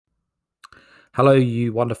Hello,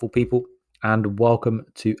 you wonderful people, and welcome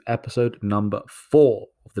to episode number 4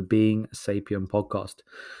 of the Being Sapien podcast.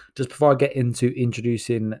 Just before I get into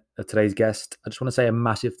introducing today's guest, I just want to say a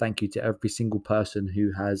massive thank you to every single person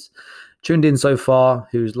who has tuned in so far,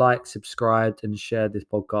 who's liked, subscribed, and shared this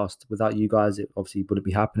podcast. Without you guys, it obviously wouldn't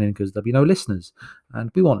be happening because there'll be no listeners.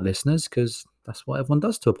 And we want listeners because that's what everyone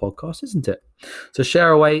does to a podcast, isn't it? So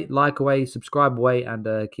share away, like away, subscribe away, and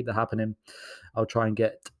keep that happening. I'll try and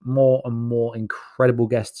get more and more incredible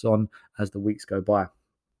guests on as the weeks go by.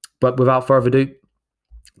 But without further ado,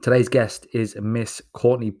 today's guest is Miss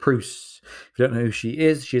Courtney Pruce. If you don't know who she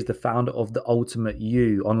is the founder of The Ultimate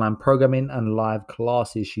You, online programming and live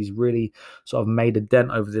classes. She's really sort of made a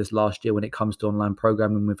dent over this last year when it comes to online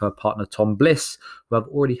programming with her partner, Tom Bliss, who I've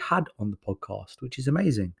already had on the podcast, which is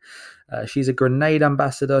amazing. She's a Grenade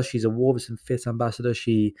ambassador. She's a Warburton Fit ambassador.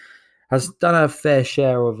 She has done her fair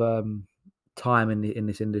share of time in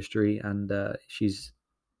this industry, and she's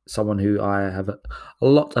someone who I have a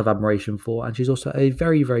lot of admiration for, and she's also a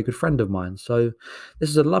very, very good friend of mine. So this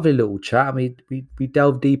is a lovely little chat. I mean, we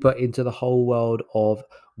delve deeper into the whole world of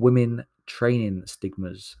women training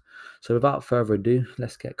stigmas. So without further ado,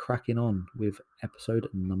 let's get cracking on with episode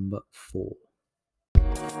number 4.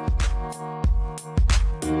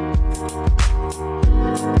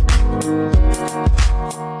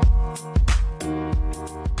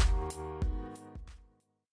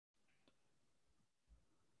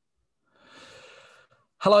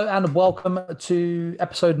 Hello and welcome to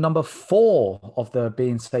episode number 4 of the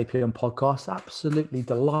Being Sapien podcast. Absolutely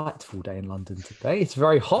delightful day in London today. It's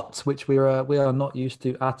very hot, which we are not used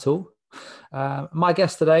to at all. My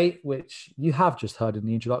guest today, which you have just heard in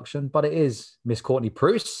the introduction, but it is Miss Courtney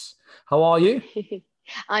Pruce. How are you?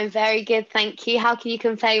 I'm very good, thank you. How can you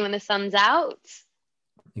complain when the sun's out?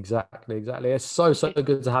 Exactly. It's so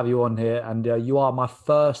good to have you on here, and you are my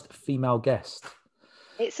first female guest.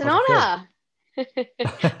 It's an honor.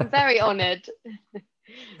 I'm very honored.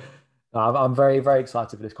 I'm very, very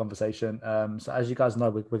excited for this conversation. So as you guys know,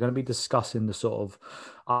 we're going to be discussing the sort of,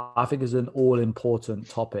 I think is an all-important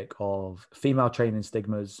topic of female training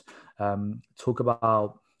stigmas, talk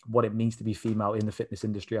about what it means to be female in the fitness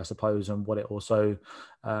industry, I suppose, and what it also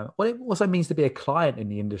means to be a client in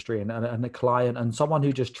the industry and a client and someone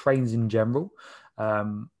who just trains in general.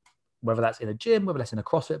 Whether that's in a gym, whether that's in a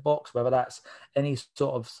CrossFit box, whether that's any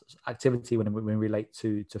sort of activity when we relate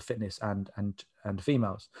to fitness and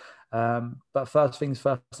females. But first things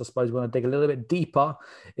first, I suppose we want to dig a little bit deeper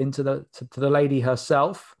into the lady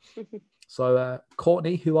herself. So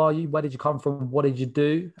Courtney, who are you? Where did you come from? What did you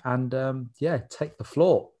do? And take the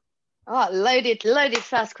floor. Oh, loaded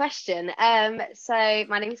first question. So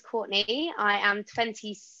my name is Courtney. I am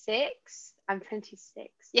 26. I'm 26.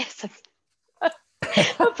 Yes,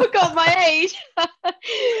 I forgot my age.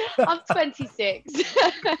 I'm 26.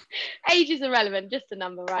 Age is irrelevant, just a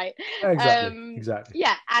number, right? Exactly.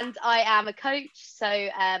 Yeah, and I am a coach. So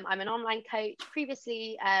I'm an online coach.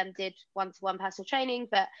 Previously did one-to-one personal training,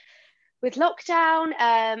 but with lockdown,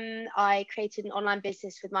 I created an online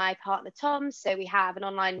business with my partner, Tom. So we have an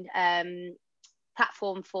online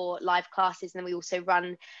platform for live classes, and then we also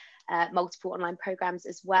run multiple online programs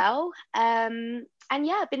as well. And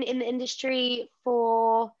yeah, I've been in the industry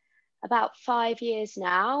for about 5 years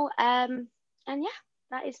now. And yeah,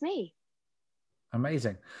 that is me.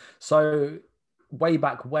 Amazing. So way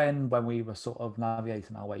back when we were sort of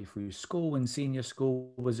navigating our way through school and senior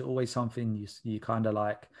school, was it always something you kind of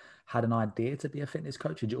like had an idea to be a fitness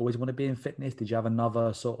coach? Did you always want to be in fitness? Did you have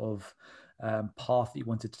another sort of path that you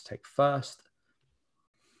wanted to take first?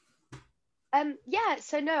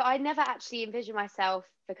 So no, I never actually envisioned myself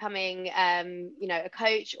becoming, a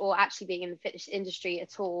coach or actually being in the fitness industry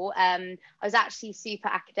at all. I was actually super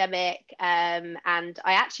academic, and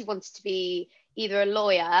I actually wanted to be either a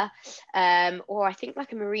lawyer or I think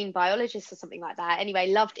like a marine biologist or something like that.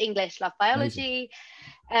 Anyway, loved English, loved biology.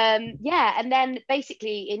 And then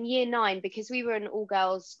basically in year 9, because we were an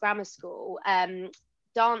all-girls grammar school,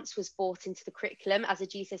 dance was brought into the curriculum as a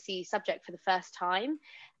GCSE subject for the first time.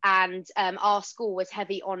 And our school was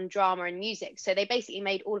heavy on drama and music. So they basically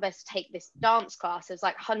made all of us take this dance class. There was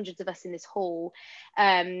like hundreds of us in this hall.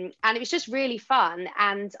 And it was just really fun.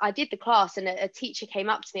 And I did the class, and a teacher came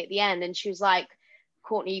up to me at the end and she was like,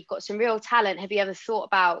 Courtney, you've got some real talent. Have you ever thought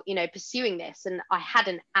about, pursuing this? And I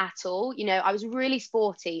hadn't at all. I was really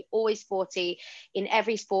sporty, always sporty in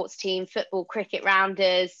every sports team, football, cricket,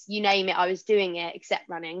 rounders, you name it. I was doing it except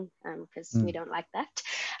running because we don't like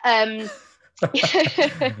that.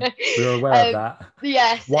 We were aware of that.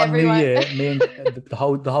 Yes. New year, me and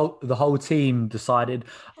the whole team decided,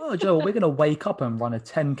 oh Joe, we're gonna wake up and run a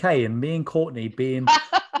 10K, and me and Courtney being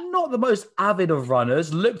not the most avid of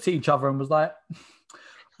runners, looked at each other and was like,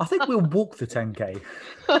 I think we'll walk the 10K.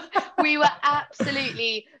 We were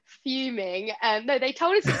absolutely fuming. No, they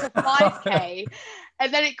told us it was a 5K.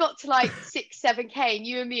 And then it got to like 6, 7K, and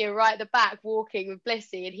you and me are right at the back walking with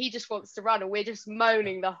Blissy, and he just wants to run, and we're just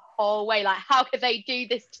moaning the whole way, like, how could they do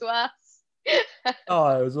this to us?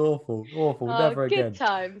 Oh, it was awful. Never again. Good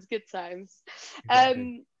times.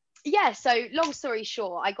 Exactly. Yeah, so long story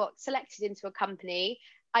short, I got selected into a company.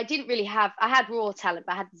 I had raw talent,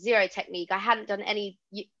 but I had zero technique. I hadn't done any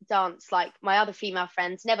dance like my other female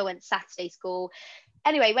friends, never went to Saturday school.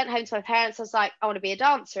 Anyway, went home to my parents. I was like, I want to be a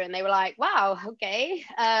dancer. And they were like, wow, okay.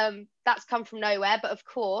 That's come from nowhere. But of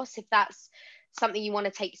course, if that's something you want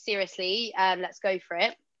to take seriously, let's go for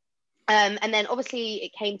it. And then obviously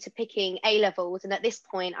it came to picking A levels. And at this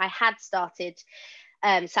point, I had started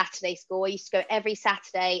Saturday school. I used to go every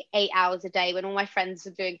Saturday, 8 hours a day. When all my friends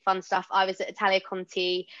were doing fun stuff, I was at Italia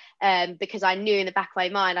Conti, because I knew in the back of my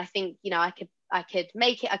mind, I think, I could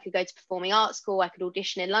make it. I could go to performing arts school. I could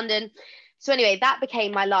audition in London. So anyway, that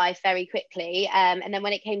became my life very quickly. And then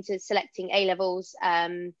when it came to selecting A levels,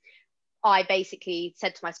 I basically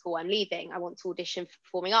said to my school, I'm leaving. I want to audition for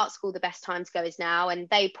performing arts school. The best time to go is now. And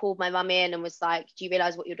they pulled my mum in and was like, do you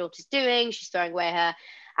realize what your daughter's doing? She's throwing away her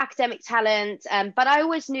academic talent. But I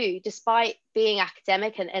always knew, despite being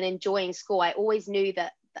academic and enjoying school, I always knew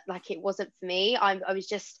that like it wasn't for me. I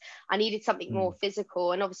needed something more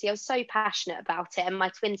physical, and obviously I was so passionate about it, and my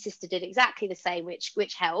twin sister did exactly the same,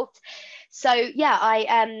 which helped. So yeah,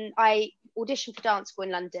 I auditioned for dance school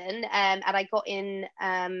in London, and I got in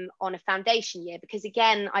on a foundation year, because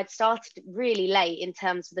again, I'd started really late in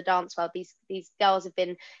terms of the dance world. These girls have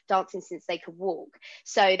been dancing since they could walk,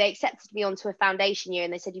 so they accepted me onto a foundation year,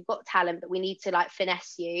 and they said, you've got talent, but we need to like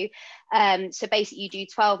finesse you. So basically you do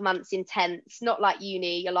 12 months intense, not like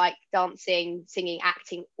uni, you're like dancing, singing,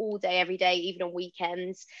 acting all day every day, even on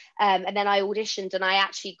weekends. And then I auditioned, and I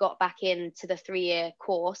actually got back into the 3-year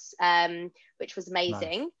course, which was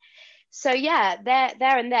amazing. Nice. So yeah,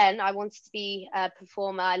 there and then I wanted to be a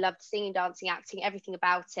performer. I loved singing, dancing, acting, everything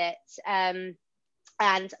about it.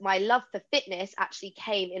 And my love for fitness actually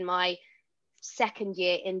came in my second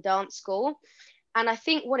year in dance school. And I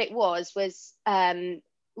think what it was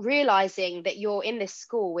realizing that you're in this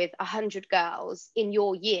school with 100 girls in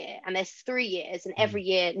your year, and there's 3 years, and every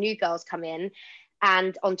year new girls come in.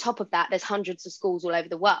 And on top of that, there's hundreds of schools all over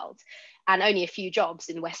the world, and only a few jobs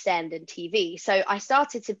in West End and TV. So I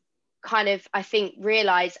started to kind of, I think,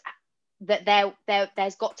 realize that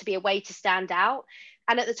there's got to be a way to stand out.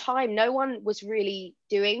 And at the time, no one was really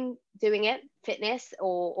doing it, fitness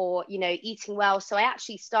or eating well. So I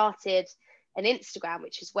actually started an Instagram,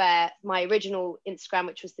 which is where my original Instagram,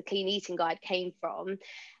 which was the Clean Eating Guide, came from.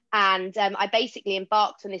 And I basically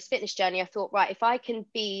embarked on this fitness journey. I thought, right, if I can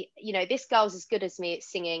be, this girl's as good as me at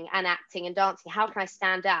singing and acting and dancing, how can I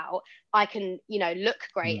stand out? I can, look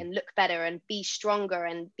great and look better and be stronger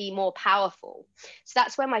and be more powerful. So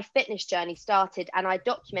that's where my fitness journey started. And I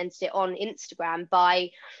documented it on Instagram by,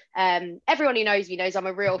 everyone who knows me knows I'm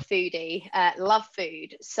a real foodie, love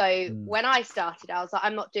food. So when I started, I was like,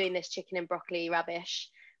 I'm not doing this chicken and broccoli rubbish.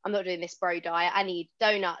 I'm not doing this bro diet. I need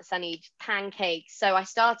donuts. I need pancakes. So I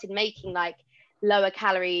started making like lower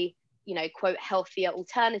calorie, quote, healthier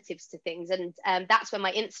alternatives to things. And that's when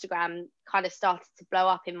my Instagram kind of started to blow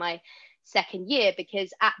up in my second year,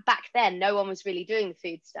 because back then, no one was really doing the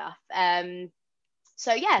food stuff.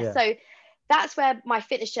 So that's where my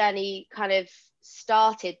fitness journey kind of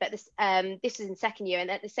started. But this was in second year. And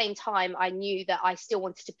at the same time, I knew that I still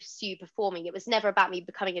wanted to pursue performing. It was never about me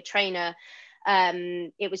becoming a trainer.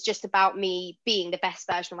 It was just about me being the best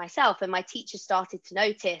version of myself. And my teachers started to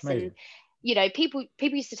notice. Amazing. And people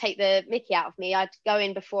used to take the mickey out of me. I'd go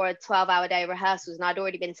in before a 12-hour day of rehearsals, and I'd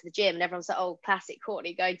already been to the gym, and everyone's like, oh, classic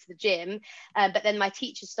Courtney going to the gym. But then my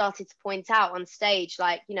teachers started to point out on stage,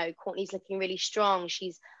 like, Courtney's looking really strong,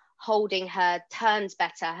 she's holding her turns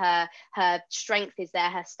better, her strength is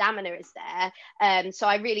there, her stamina is there. So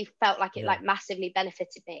I really felt like it like massively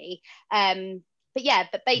benefited me.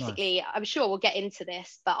 But basically, nice. I'm sure we'll get into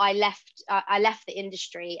this, but I left the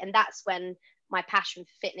industry, and that's when my passion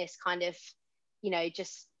for fitness kind of,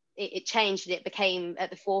 just it changed, and it became at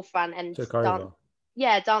the forefront, and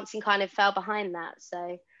dancing kind of fell behind that.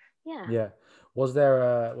 So yeah. Was there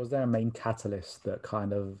a main catalyst that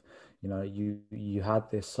kind of, you had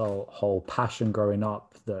this whole passion growing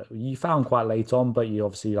up that you found quite late on, but you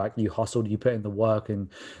obviously, like, you hustled, you put in the work, and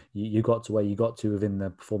you got to where you got to within the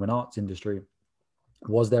performing arts industry?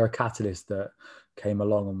 Was there a catalyst that came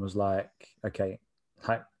along and was like, okay,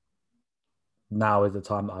 now is the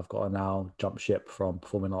time that I've got to now jump ship from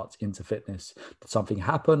performing arts into fitness? Did something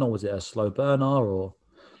happen, or was it a slow burner, or?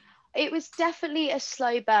 It was definitely a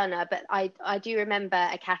slow burner, but I do remember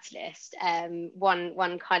a catalyst,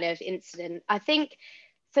 one kind of incident. I think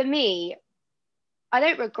for me, I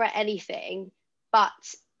don't regret anything, but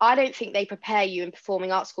I don't think they prepare you in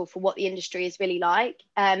performing arts school for what the industry is really like.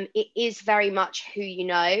 It is very much who you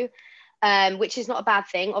know, which is not a bad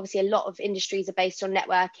thing. Obviously, a lot of industries are based on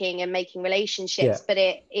networking and making Yeah. relationships, but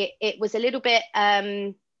it was a little bit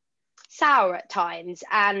sour at times,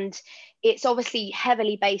 and it's obviously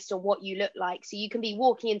heavily based on what you look like. So you can be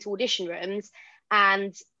walking into audition rooms,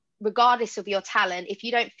 and regardless of your talent, if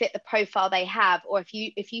you don't fit the profile they have, or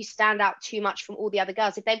if you stand out too much from all the other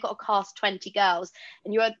girls, if they've got a cast 20 girls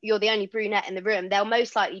and you're the only brunette in the room, they'll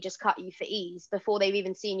most likely just cut you for ease before they've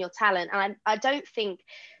even seen your talent. And I don't think,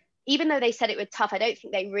 even though they said it was tough, I don't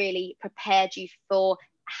think they really prepared you for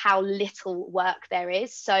how little work there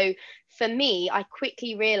is. So for me, I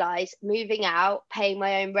quickly realized, moving out, paying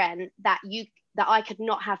my own rent, that I could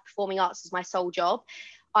not have performing arts as my sole job.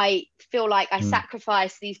 I feel like I Mm.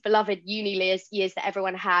 sacrificed these beloved uni years that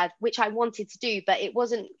everyone had, which I wanted to do, but it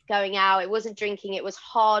wasn't going out, it wasn't drinking, it was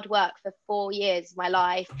hard work for 4 years of my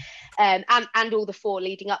life, and all the four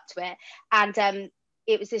leading up to it. And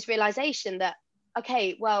it was this realization that,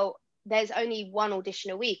 okay, well, there's only one audition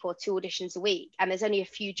a week or two auditions a week, and there's only a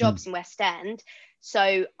few Mm. jobs in West End,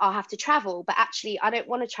 so I'll have to travel. But actually, I don't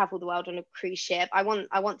want to travel the world on a cruise ship. I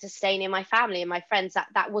want to stay near my family and my friends.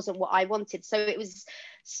 That wasn't what I wanted. So it was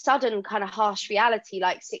sudden kind of harsh reality,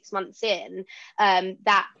 like 6 months in,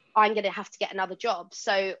 that I'm going to have to get another job.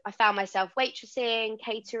 So I found myself waitressing,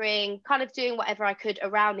 catering, kind of doing whatever I could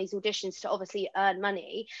around these auditions to obviously earn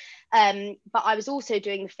money. But I was also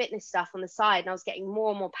doing the fitness stuff on the side, and I was getting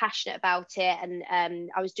more and more passionate about it.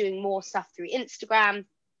 And I was doing more stuff through Instagram.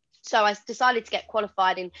 So I decided to get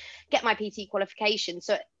qualified and get my PT qualification.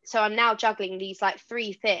 So I'm now juggling these like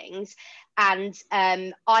three things. And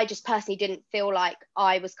I just personally didn't feel like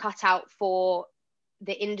I was cut out for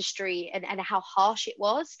the industry, and how harsh it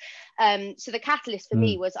was. So the catalyst for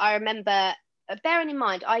me Mm. was, I remember, bearing in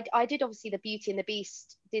mind, I did obviously the Beauty and the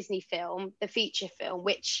Beast Disney film, the feature film,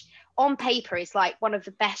 which on paper is like one of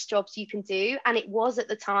the best jobs you can do, and it was at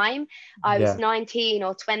the time. I was Yeah. 19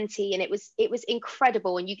 or 20, and it was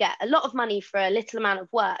incredible, and you get a lot of money for a little amount of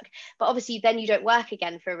work, but obviously then you don't work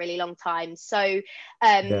again for a really long time. So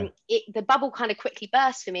Yeah. the bubble kind of quickly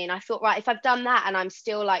burst for me, and I thought, right, if I've done that and I'm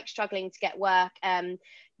still like struggling to get work, then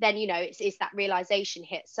it's that realization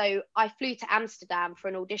hit. So I flew to Amsterdam for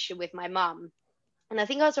an audition with my mum, and I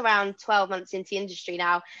think I was around 12 months into the industry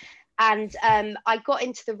now. And I got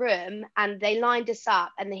into the room, and they lined us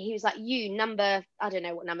up, and he was like, you number, I don't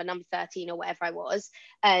know what number 13 or whatever I was,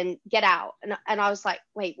 and get out. And I was like,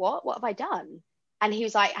 wait, what have I done? And he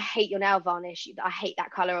was like, I hate your nail varnish, I hate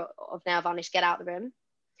that color of nail varnish, get out of the room.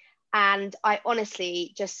 And I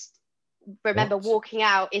honestly just remember What? walking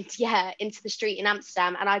out into the street in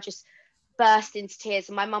Amsterdam, and I just burst into tears.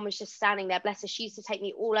 And my mum was just standing there, bless her. She used to take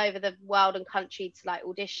me all over the world and country to like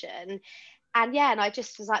audition. And I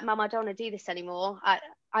just was like, Mum, I don't want to do this anymore.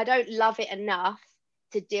 I don't love it enough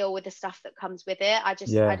to deal with the stuff that comes with it. I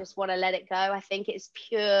Yeah. just want to let it go. I think it's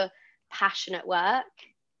pure passionate work.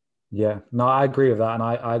 Yeah. No, I agree with that, and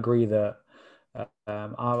I agree that.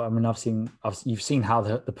 I mean, you've seen how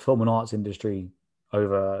the performing arts industry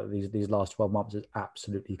over these last 12 months has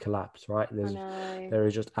absolutely collapsed, right? I know. There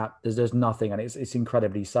is just there's nothing, and it's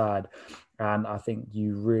incredibly sad. And I think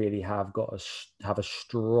you really have got to have a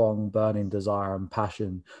strong burning desire and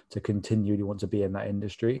passion to continually want to be in that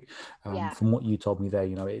industry. Yeah. From what you told me there,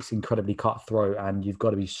 it's incredibly cutthroat, and you've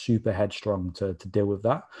got to be super headstrong to deal with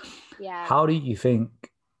that. Yeah. How do you think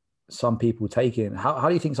some people how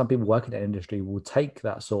do you think some people working in that industry will take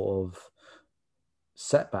that sort of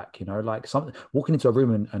setback, like some walking into a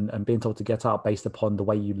room and being told to get out based upon the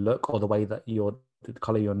way you look, or the way that the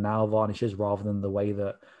color of your nail varnish is, rather than the way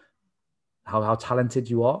that how talented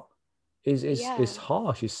you are, is Yeah.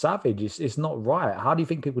 harsh, it's savage, it's not right. How do you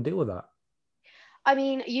think people deal with that? I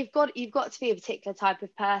mean, you've got to be a particular type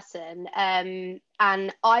of person, and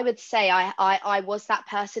I would say I was that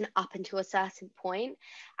person up until a certain point,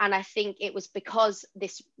 and I think it was because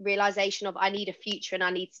this realization of, I need a future and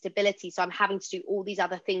I need stability, so I'm having to do all these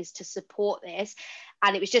other things to support this,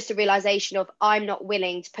 and it was just a realization of, I'm not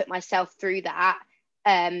willing to put myself through that,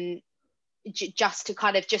 um, just to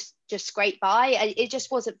kind of just scrape by. It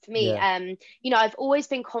just wasn't for me. Yeah. You know, I've always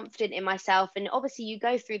been confident in myself, and obviously you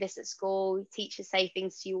go through this at school. Teachers say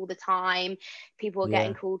things to you all the time. People are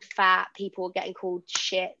getting Yeah. called fat, people are getting called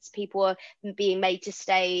shits, people are being made to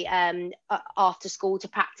stay after school to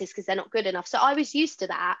practice because they're not good enough. So I was used to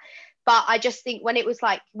that. But I just think when it was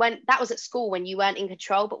like, when that was at school, when you weren't in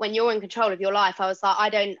control, but when you're in control of your life, I was like, I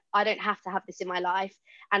don't have to have this in my life.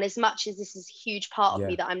 And as much as this is a huge part of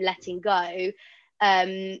me Yeah. that I'm letting go,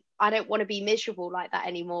 I don't want to be miserable like that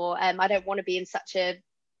anymore. I don't want to be in such a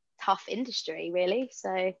tough industry, really.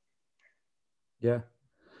 So Yeah.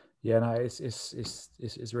 Yeah, no,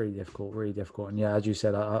 it's really difficult. And yeah, as you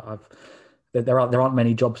said, I've there aren't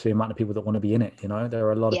many jobs for the amount of people that want to be in it. You know, there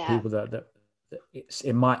are a lot of yeah, people that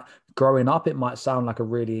it might, growing up, it might sound like a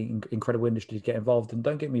really incredible industry to get involved. And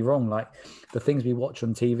don't get me wrong, like the things we watch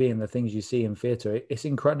on TV and the things you see in theatre, it's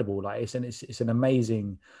incredible. Like it's an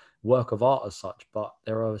amazing work of art as such. But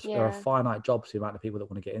there are yeah, finite jobs for the amount of people that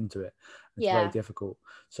want to get into it. It's very yeah, difficult.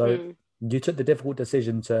 So mm, you took the difficult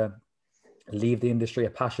decision to leave the industry, a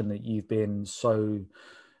passion that you've been so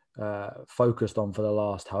focused on for the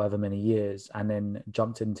last however many years, and then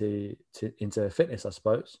jumped into fitness, I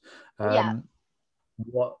suppose. yeah.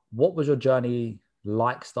 What was your journey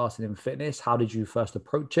like starting in fitness? How did you first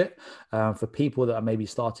approach it? For people that are maybe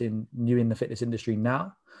starting new in the fitness industry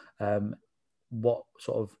now, what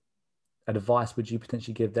sort of advice would you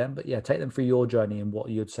potentially give them? But yeah, take them through your journey and what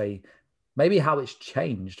you'd say, maybe how it's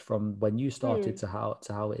changed from when you started Hmm. to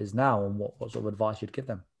how it is now, and what sort of advice you'd give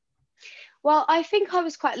them. Well, I think I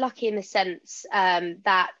was quite lucky in the sense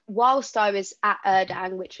that whilst I was at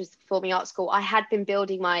Erdang, which was the performing arts school, I had been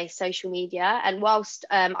building my social media. And whilst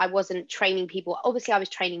I wasn't training people, obviously I was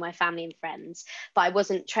training my family and friends, but I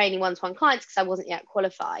wasn't training one-to-one clients because I wasn't yet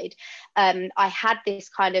qualified. I had this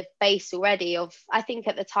kind of base already of, I think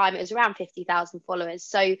at the time it was around 50,000 followers.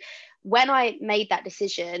 So when I made that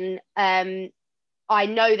decision, I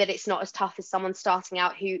know that it's not as tough as someone starting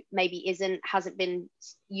out who maybe hasn't been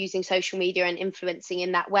using social media and influencing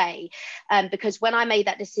in that way. Because when I made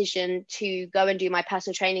that decision to go and do my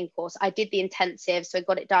personal training course, I did the intensive. So I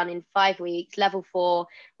got it done in 5 weeks, level 4,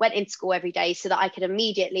 went into school every day so that I could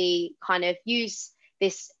immediately kind of use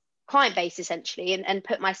this client base essentially and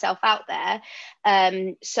put myself out there.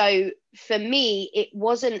 So for me, it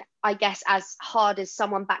wasn't, I guess, as hard as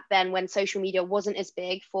someone back then when social media wasn't as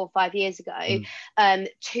big 4 or 5 years ago, Mm.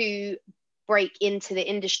 to break into the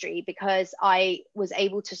industry because I was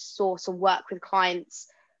able to source and work with clients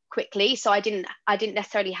quickly. So I didn't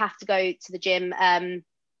necessarily have to go to the gym.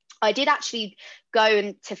 I did actually go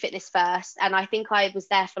into fitness first, and I think I was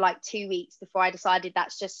there for like 2 weeks before I decided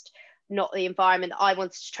that's just not the environment that I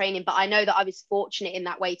wanted to train in. But I know that I was fortunate in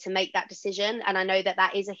that way to make that decision, and I know that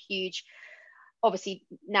that is a huge, obviously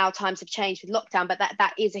now times have changed with lockdown, but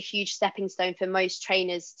that is a huge stepping stone for most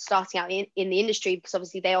trainers starting out in the industry, because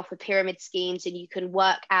obviously they offer pyramid schemes and you can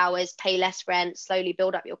work hours, pay less rent, slowly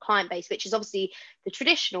build up your client base, which is obviously the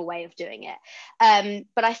traditional way of doing it.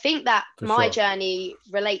 But I think that For my sure. journey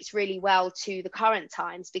relates really well to the current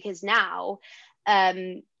times, because now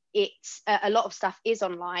it's a lot of stuff is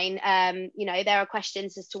online. You know, there are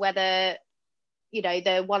questions as to whether, you know,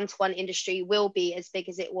 the one-to-one industry will be as big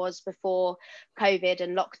as it was before COVID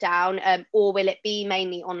and lockdown, or will it be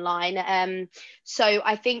mainly online? So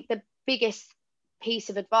I think the biggest piece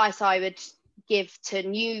of advice I would give to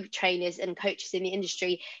new trainers and coaches in the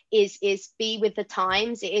industry is be with the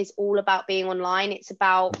times. It is all about being online.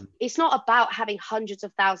 Mm. It's not about having hundreds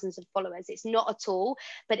of thousands of followers. It's not at all,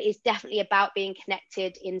 but it's definitely about being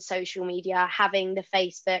connected in social media, having the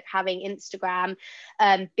Facebook, having Instagram,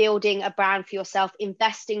 building a brand for yourself,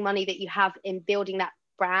 investing money that you have in building that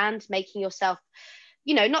brand, making yourself,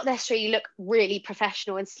 you know, not necessarily look really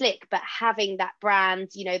professional and slick, but having that brand,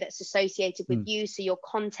 you know, that's associated with Mm. you. So your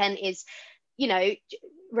content is, you know,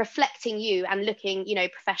 reflecting you and looking, you know,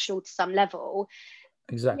 professional to some level.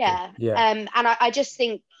 Exactly. Yeah. Yeah. And I just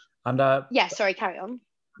think, And yeah, sorry, carry on.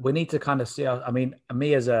 we need to kind of see. I mean,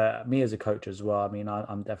 me as a coach as well. I mean,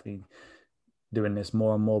 I'm definitely doing this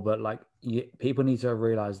more and more, but like people need to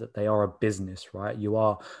realize that they are a business, right? You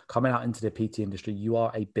are coming out into the PT industry. You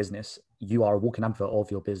are a business. You are a walking advert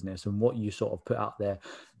of your business, and what you sort of put out there,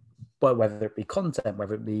 but whether it be content,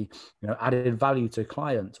 whether it be, you know, added value to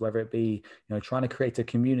clients, whether it be, you know, trying to create a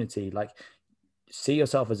community, like see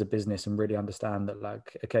yourself as a business and really understand that,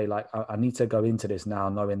 like, okay, like I need to go into this now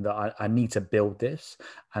knowing that I need to build this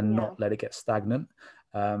and Yeah. not let it get stagnant.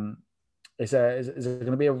 Um, it's going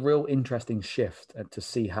to be a real interesting shift to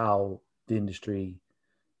see how the industry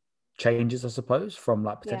changes, I suppose, from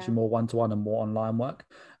like Yeah. potentially more one-to-one and more online work,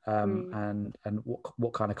 Mm. and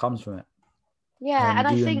what kind of comes from it. Yeah, and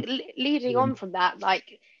I You think and leading you on and from that,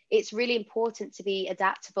 like it's really important to be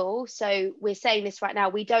adaptable. So we're saying this right now,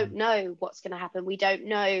 we don't know what's going to happen. We don't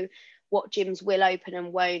know what gyms will open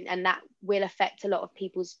and won't, and that will affect a lot of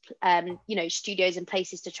people's studios and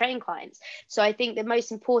places to train clients. So I think the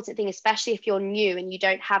most important thing, especially if you're new and you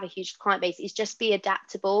don't have a huge client base, is just be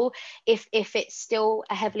adaptable. If it's still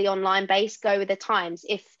a heavily online base, go with the times.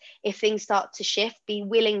 If things start to shift, be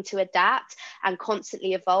willing to adapt and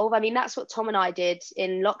constantly evolve. I mean, that's what Tom and I did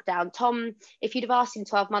in lockdown. Tom, if you'd have asked him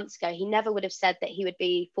 12 months ago, he never would have said that he would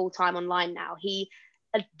be full-time online now. He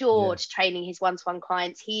adored yeah. training his one-to-one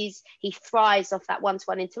clients. He thrives off that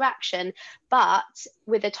one-to-one interaction. But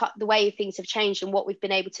with the way things have changed and what we've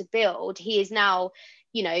been able to build, he is now,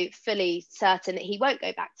 fully certain that he won't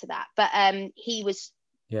go back to that. But he was,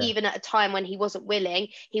 Yeah. even at a time when he wasn't willing,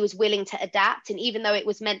 he was willing to adapt. And even though it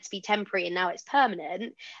was meant to be temporary and now it's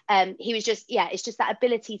permanent, he was just, it's just that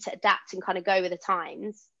ability to adapt and kind of go with the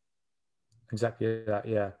times. Exactly that.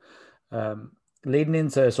 Yeah. Leading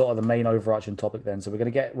into sort of the main overarching topic then, so we're going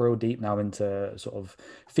to get real deep now into sort of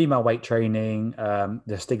female weight training,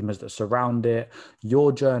 the stigmas that surround it.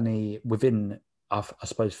 Your journey within, I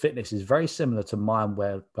suppose, fitness is very similar to mine,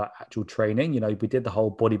 where like actual training, we did the whole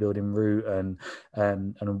bodybuilding route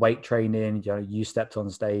and weight training. You stepped on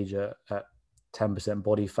stage at 10%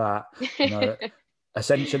 body fat.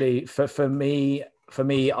 Essentially for me,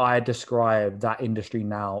 I describe that industry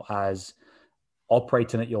now as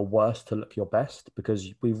operating at your worst to look your best,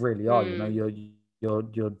 because we really are.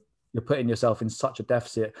 You're putting yourself in such a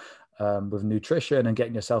deficit with nutrition and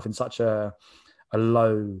getting yourself in such a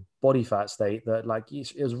low body fat state that like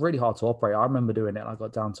it was really hard to operate. I remember doing it. I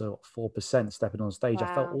got down to 4% stepping on stage.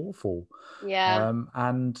 I felt Wow. awful. Yeah.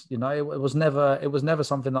 And it was never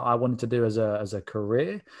something that I wanted to do as a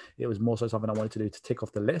career. It was more so something I wanted to do to tick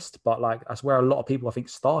off the list. But like that's where a lot of people I think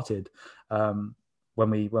started. When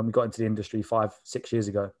we got into the industry 5-6 years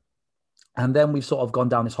ago. And then we've sort of gone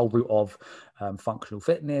down this whole route of functional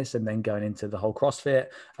fitness and then going into the whole CrossFit.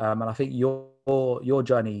 And I think your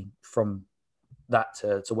journey from that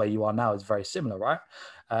to where you are now is very similar, right?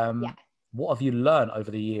 Yeah. What have you learned over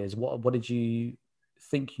the years? What did you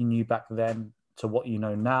think you knew back then to what you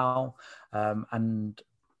know now? And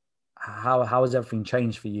how has everything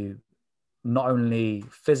changed for you, not only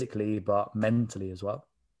physically, but mentally as well?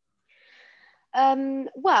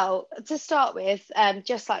 Well, to start with,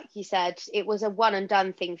 just like you said, it was a one and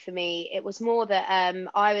done thing for me. It was more that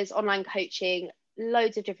I was online coaching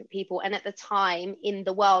loads of different people, and at the time in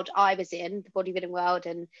the world I was in, the bodybuilding world,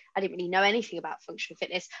 and I didn't really know anything about functional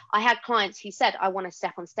fitness. I had clients who said, I want to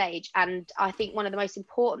step on stage. And I think one of the most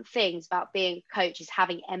important things about being a coach is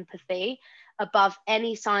having empathy above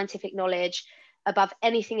any scientific knowledge, above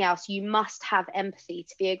anything else. You must have empathy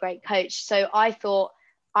to be a great coach. So I thought,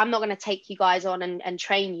 I'm not going to take you guys on and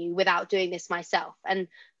train you without doing this myself. And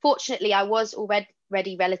fortunately, I was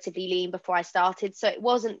already relatively lean before I started. So it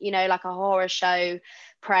wasn't, like a horror show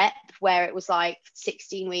prep where it was like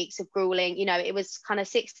 16 weeks of grueling. It was kind of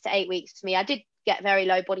 6 to 8 weeks for me. I did get very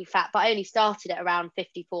low body fat, but I only started at around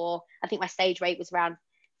 54. I think my stage weight was around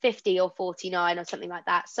 50 or 49 or something like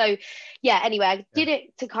that. So yeah, anyway, I did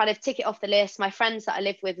it to kind of tick it off the list. My friends that I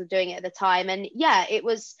lived with were doing it at the time. And yeah,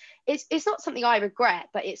 it's not something I regret,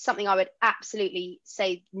 but it's something I would absolutely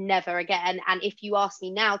say never again. And if you ask me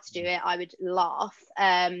now to do it, I would laugh.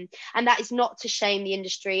 And that is not to shame the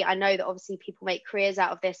industry. I know that obviously people make careers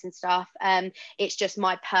out of this and stuff. It's just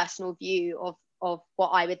my personal view of what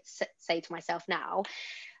I would say to myself now.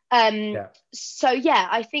 So yeah,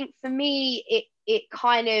 I think for me,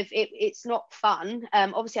 it's not fun.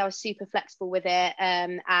 Obviously I was super flexible with it.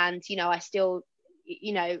 And I still,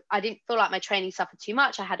 I didn't feel like my training suffered too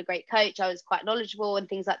much. I had a great coach. I was quite knowledgeable and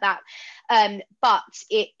things like that. But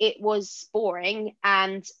it was boring.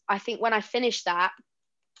 And I think when I finished that,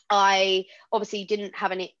 I obviously didn't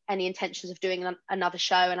have any intentions of doing another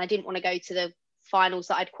show, and I didn't want to go to the finals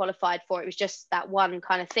that I'd qualified for. It was just that one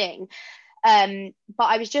kind of thing. But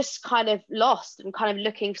I was just kind of lost and kind of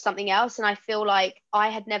looking for something else. And I feel like I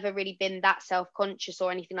had never really been that self-conscious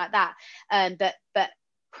or anything like that. But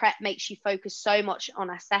prep makes you focus so much on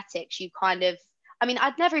aesthetics.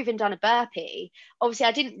 I'd never even done a burpee. Obviously,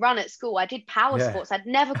 I didn't run at school. I did power sports. I'd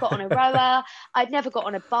never got on a rower. I'd never got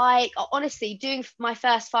on a bike. Honestly, doing my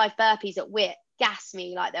first 5 burpees at WIT gassed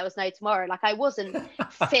me like there was no tomorrow. Like I wasn't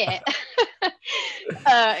fit.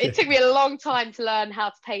 It took me a long time to learn how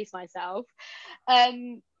to pace myself.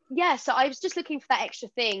 yeah, so I was just looking for that extra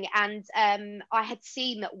thing, and I had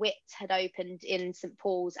seen that WIT had opened in St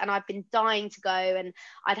Paul's, and I've been dying to go, and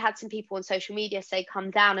I'd had some people on social media say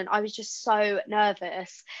come down, and I was just so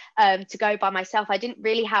nervous to go by myself. I didn't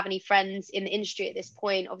really have any friends in the industry at this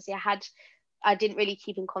point. Obviously, I didn't really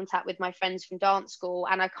keep in contact with my friends from dance school,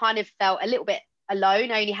 and I kind of felt a little bit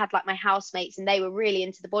alone. I only had like my housemates, and they were really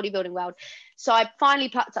into the bodybuilding world. So I finally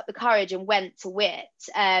plucked up the courage and went to WIT,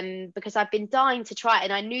 because I've been dying to try it,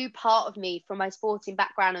 and I knew part of me from my sporting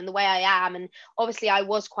background and the way I am, and obviously I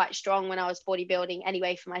was quite strong when I was bodybuilding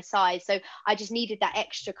anyway for my size, so I just needed that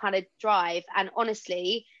extra kind of drive. And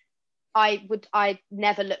honestly, I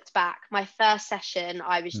never looked back. My first session,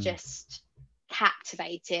 I was just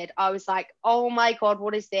captivated. I was like, oh my God,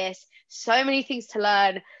 what is this? So many things to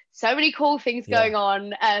learn, so many cool things going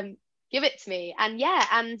on. Give it to me. And yeah,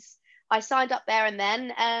 and I signed up there and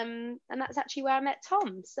then, and that's actually where I met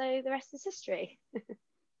Tom. So the rest is history.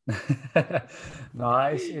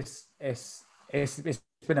 No, it's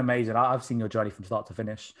been amazing. I've seen your journey from start to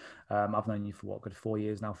finish. I've known you for what, good 4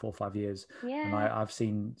 years now, 4 or 5 years. Yeah. And I've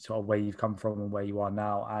seen sort of where you've come from and where you are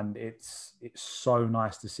now, and it's so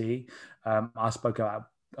nice to see. I spoke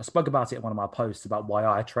about it in one of my posts about why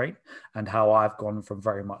I train and how I've gone from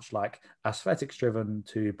very much like aesthetics driven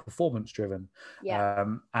to performance driven. Yeah.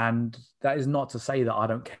 And that is not to say that I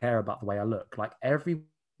don't care about the way I look. Like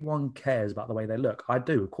everyone cares about the way they look. I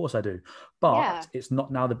do, of course I do, but it's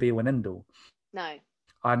not now the be all and end all. No.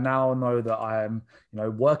 I now know that I'm,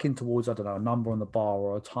 working towards, I don't know, a number on the bar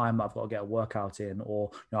or a time that I've got to get a workout in,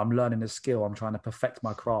 or, I'm learning a skill. I'm trying to perfect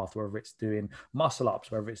my craft, whether it's doing muscle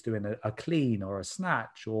ups, whether it's doing a clean or a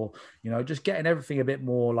snatch, or, just getting everything a bit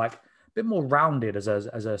more rounded as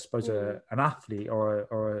I suppose an athlete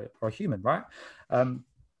or a human, right?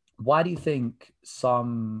 Why do you think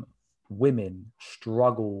some women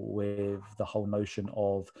struggle with the whole notion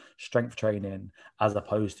of strength training as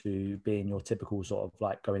opposed to being your typical sort of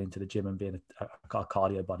like going into the gym and being a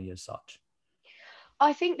cardio bunny as such?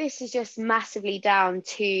 I think this is just massively down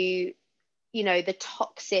to, the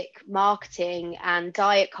toxic marketing and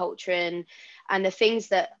diet culture and the things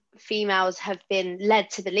that females have been led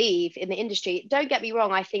to believe in the industry. Don't get me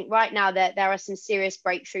wrong, I think right now that there are some serious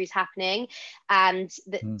breakthroughs happening, and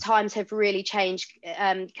the times have really changed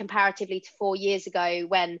comparatively to 4 years ago,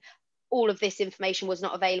 when all of this information was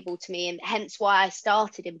not available to me, and hence why I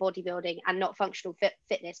started in bodybuilding and not functional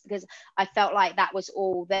fitness, because I felt like that was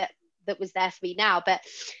all that was there for me now. But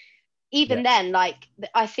even then, like,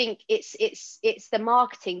 I think it's the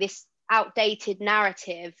marketing, this outdated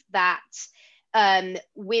narrative that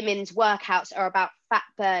women's workouts are about fat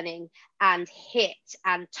burning and hit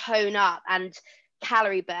and tone up and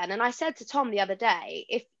calorie burn. And I said to Tom the other day,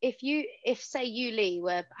 if say you, Lee,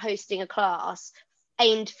 were hosting a class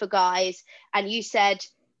aimed for guys, and you said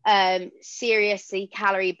seriously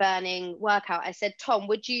calorie burning workout, I said, Tom,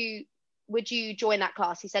 would you join that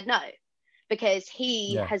class? He said no, because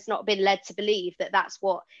he has not been led to believe that that's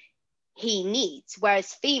what he needs.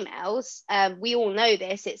 Whereas females, we all know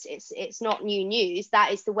this, it's not new news.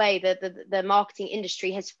 That is the way that the marketing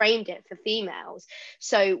industry has framed it for females.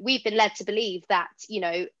 So we've been led to believe that,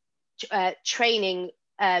 training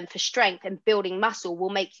for strength and building muscle will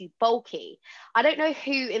make you bulky. I don't know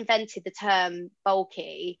who invented the term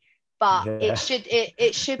bulky, but it should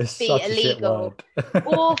it's be such illegal. A shit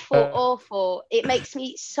word. Awful. It makes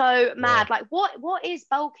me so mad. Like, what is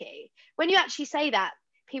bulky? When you actually say that,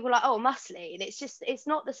 people are like, oh, muscly, and it's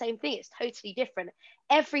not the same thing. It's totally different.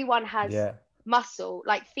 Everyone has muscle,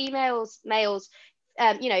 like females, males,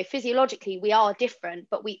 physiologically we are different,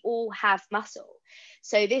 but we all have muscle.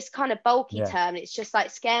 So this kind of bulky term, it's just like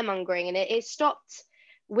scaremongering, and it stopped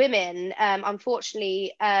women,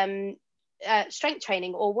 unfortunately, strength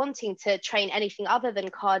training or wanting to train anything other than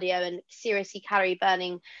cardio and seriously calorie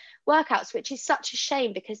burning workouts, which is such a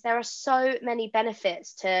shame, because there are so many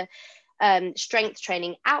benefits to strength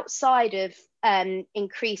training outside of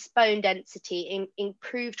increased bone density,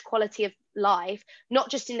 improved quality of life, not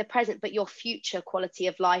just in the present, but your future quality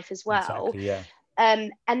of life as well. Exactly, yeah.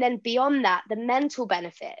 And then beyond that, the mental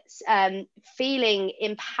benefits, feeling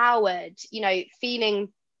empowered, feeling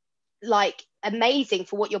like amazing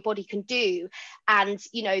for what your body can do, and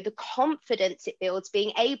the confidence it builds,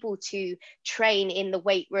 being able to train in the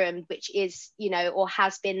weight room, which is or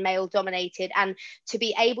has been male dominated, and to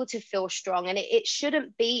be able to feel strong. And it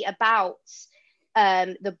shouldn't be about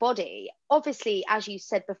the body. Obviously, as you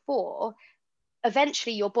said before,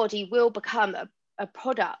 eventually your body will become a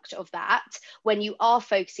product of that when you are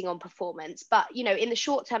focusing on performance. But in the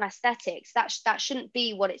short term aesthetics, that shouldn't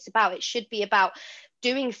be what it's about. It should be about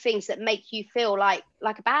doing things that make you feel like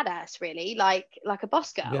a badass, really, like a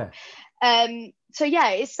boss girl. Yeah. So yeah,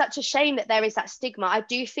 it's such a shame that there is that stigma. I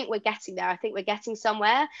do think we're getting there. I think we're getting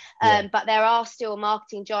somewhere. Yeah. But there are still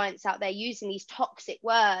marketing giants out there using these toxic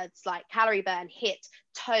words like calorie burn, hit,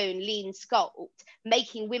 tone, lean, sculpt,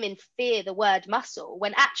 making women fear the word muscle,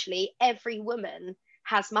 when actually every woman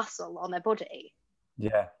has muscle on their body.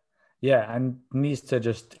 Yeah. Yeah. And needs to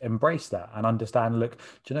just embrace that and understand, look,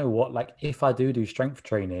 do you know what? Like, if I do strength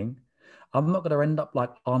training, I'm not going to end up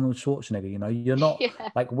like Arnold Schwarzenegger. You know, you're not Yeah.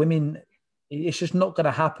 like women. It's just not going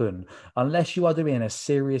to happen unless you are doing a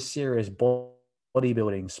serious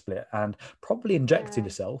bodybuilding split and probably injecting Yeah.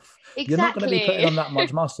 yourself. You're not going to be putting Exactly. on that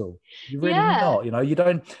much muscle. You're really Yeah. not. You know, you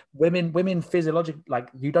don't. Women physiologically, like,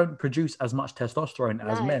 you don't produce as much testosterone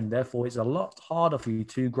as No. men. Therefore, it's a lot harder for you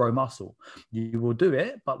to grow muscle. You will do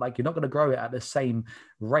it, but like, you're not going to grow it at the same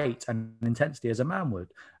rate and intensity as a man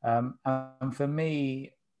would. And for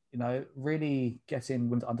me, you know, really getting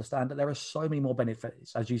women to understand that there are so many more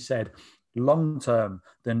benefits, as you said, long term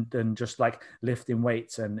than just like lifting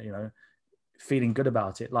weights and, you know, feeling good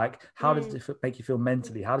about it. Like, how does Mm. it make you feel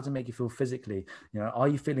mentally? How does it make you feel physically? You know, are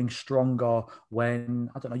you feeling stronger when,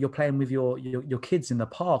 I don't know, you're playing with your kids in the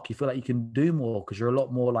park? You feel like you can do more because you're a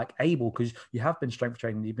lot more like able, because you have been strength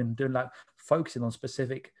training. You've been doing like focusing on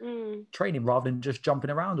specific Mm. training rather than just jumping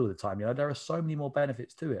around all the time. You know, there are so many more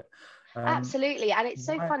benefits to it. Absolutely. And it's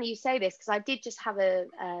so Right. funny you say this, because I did just have a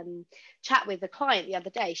chat with a client the other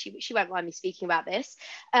day. She won't mind me speaking about this.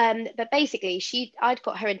 But basically, I'd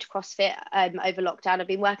got her into CrossFit over lockdown. I've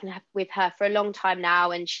been working with her for a long time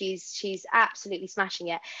now, and she's absolutely smashing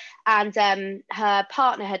it. And her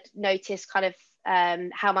partner had noticed kind of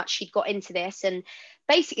how much she'd got into this, and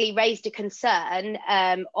basically raised a concern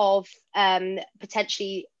of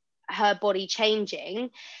potentially her body changing.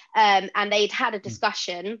 And they'd had a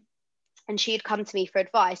discussion, and she had come to me for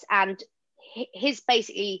advice, and his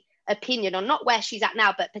basically opinion on not where she's at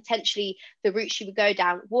now, but potentially the route she would go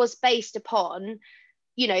down, was based upon,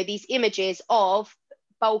 you know, these images of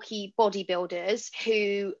bulky bodybuilders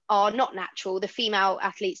who are not natural. The female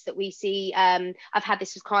athletes that we see, I've had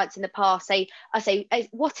this with clients in the past, I say,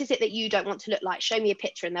 what is it that you don't want to look like? Show me a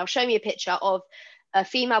picture. And they'll show me a picture of a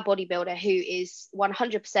female bodybuilder who is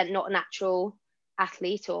 100% not a natural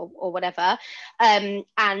athlete or whatever.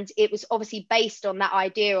 And it was obviously based on that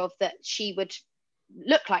idea of that she would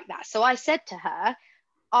look like that. So I said to her,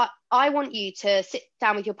 I want you to sit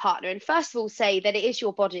down with your partner and first of all say that it is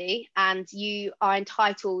your body and you are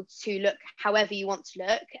entitled to look however you want to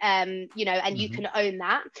look, you know, and you can own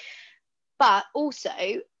that. But also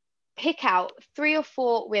pick out 3 or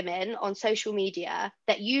 4 women on social media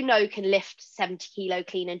that you know can lift 70 kilo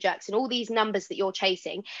clean and jerks and all these numbers that you're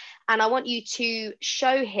chasing. And I want you to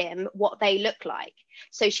show him what they look like.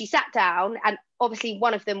 So she sat down, and obviously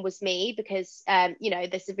one of them was me because, you know,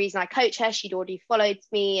 there's the reason I coach her. She'd already followed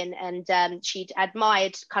me and she'd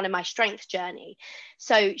admired kind of my strength journey.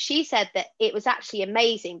 So she said that it was actually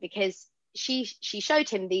amazing because she showed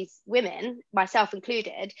him these women, myself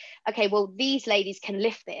included. Okay, well, these ladies can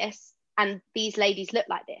lift this and these ladies look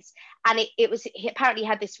like this. And he apparently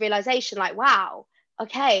had this realization like, wow,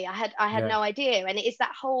 okay, I had no idea. And it is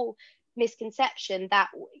that whole misconception that,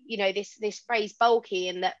 you know, this phrase bulky,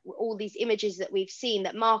 and that all these images that we've seen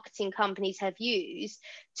that marketing companies have used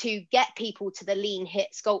to get people to the lean hit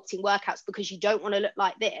sculpting workouts because you don't want to look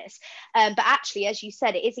like this. But actually, as you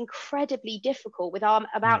said, it is incredibly difficult with our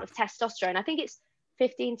amount of testosterone. I think it's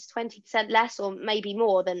 15 to 20% less or maybe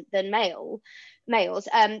more than males.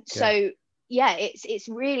 So yeah, it's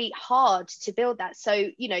really hard to build that. So,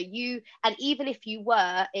 you know, even if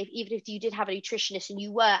you did have a nutritionist and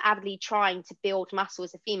you were avidly trying to build muscle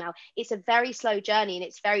as a female, it's a very slow journey and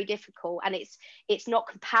it's very difficult, and it's not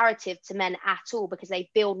comparative to men at all because they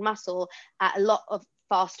build muscle at a lot of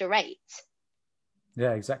faster rates.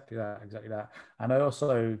 Yeah, exactly that. And I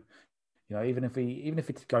also, you know, even if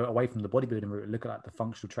we go away from the bodybuilding route and look at like the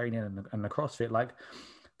functional training and the CrossFit, like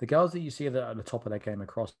the girls that you see that are at the top of their game of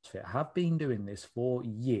CrossFit have been doing this for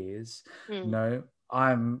years. You know,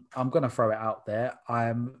 I'm going to throw it out there.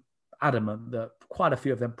 I'm adamant that quite a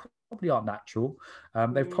few of them probably aren't natural.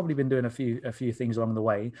 They've probably been doing a few things along the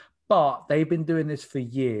way, but they've been doing this for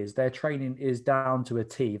years. Their training is down to a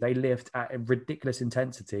T. They lift at a ridiculous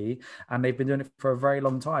intensity, and they've been doing it for a very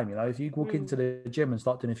long time. You know, if you walk into the gym and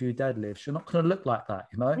start doing a few deadlifts, you're not going to look like that.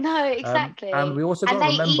 You know, no, exactly. And we also got And to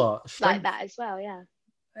they eat remember like strength. that as well. Yeah.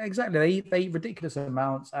 Exactly, they eat ridiculous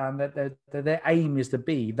amounts, and their aim is to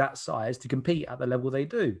be that size to compete at the level they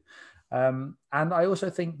do. And I also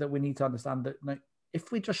think that we need to understand that, you know, if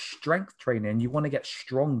we're just strength training, you want to get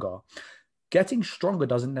stronger. getting stronger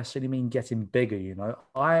doesn't necessarily mean getting bigger. You know,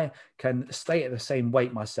 I can stay at the same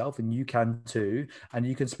weight myself, and you can too. And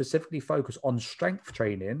you can specifically focus on strength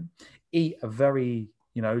training, eat a very,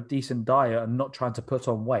 you know, decent diet and not trying to put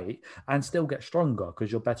on weight, and still get stronger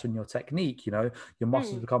because you're better in your technique. You know, your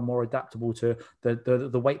muscles become more adaptable to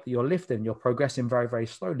the weight that you're lifting. You're progressing very, very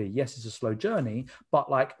slowly. Yes, it's a slow journey,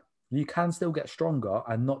 but like you can still get stronger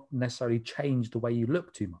and not necessarily change the way you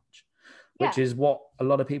look too much, which Yeah. is what a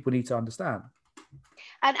lot of people need to understand.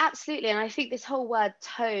 And absolutely, and I think this whole word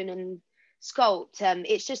tone and sculpt,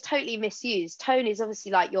 it's just totally misused. Tone is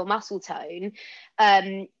obviously like your muscle tone,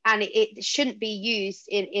 and it shouldn't be used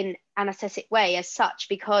in an aesthetic way as such,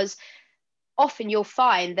 because often you'll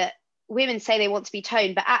find that women say they want to be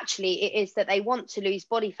toned, but actually it is that they want to lose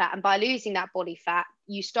body fat, and by losing that body fat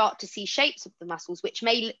you start to see shapes of the muscles which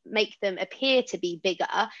may make them appear to be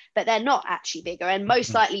bigger, but they're not actually bigger, and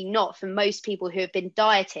most likely not for most people who have been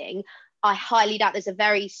dieting. I highly doubt there's a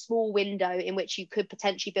very small window in which you could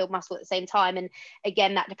potentially build muscle at the same time. And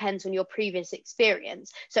again, that depends on your previous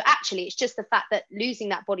experience. So actually, it's just the fact that losing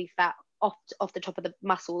that body fat off the top of the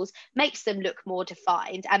muscles makes them look more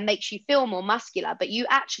defined and makes you feel more muscular, but you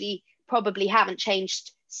actually probably haven't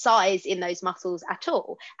changed size in those muscles at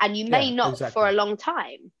all. And you may Yeah, not for exactly. a long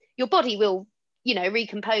time. Your body will,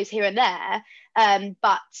 recompose here and there.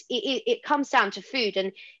 But it comes down to food.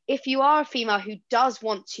 And if you are a female who does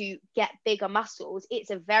want to get bigger muscles, it's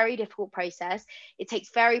a very difficult process. It takes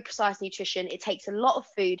very precise nutrition. It takes a lot of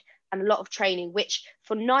food and a lot of training, which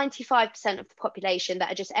for 95% of the population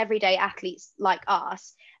that are just everyday athletes like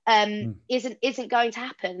us, isn't going to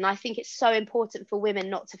happen. And I think it's so important for women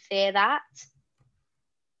not to fear that.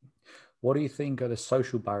 What do you think are the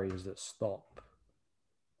social barriers that stop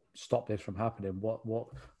this from happening?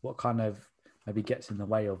 What kind of maybe gets in the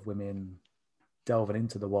way of women delving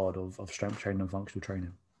into the world of strength training and functional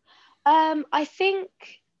training? I think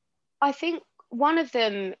one of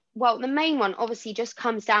them, well, the main one obviously just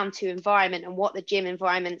comes down to environment and what the gym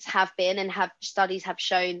environments have been and have studies have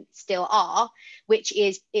shown still are, which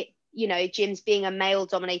is it, gyms being a male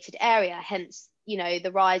dominated area, hence,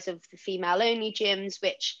 the rise of the female only gyms,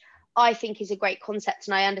 which I think is a great concept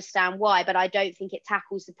and I understand why, but I don't think it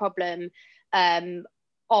tackles the problem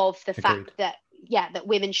of the Agreed. fact that, that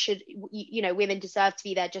women should, women deserve to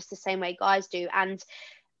be there just the same way guys do. And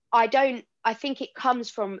I think it comes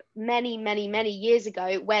from many, many, many years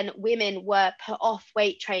ago when women were put off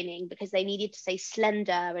weight training because they needed to stay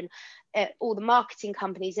slender, and all the marketing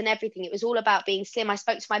companies and everything. It was all about being slim. I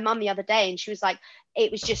spoke to my mum the other day and she was like,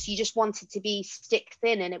 it was just, you just wanted to be stick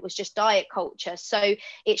thin and it was just diet culture. So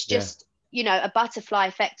it's just, a butterfly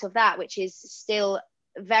effect of that, which is still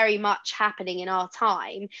very much happening in our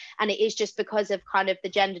time, and it is just because of kind of the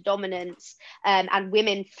gender dominance, and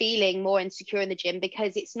women feeling more insecure in the gym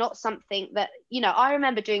because it's not something that, I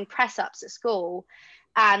remember doing press ups at school,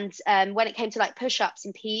 and when it came to like push-ups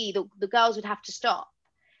in PE, the girls would have to stop,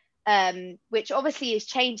 which obviously is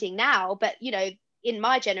changing now, but in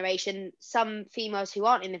my generation some females who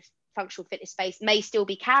aren't in the functional fitness space may still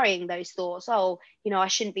be carrying those thoughts. Oh, I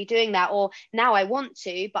shouldn't be doing that, or now I want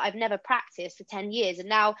to but I've never practiced for 10 years, and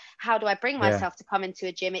now how do I bring myself to come into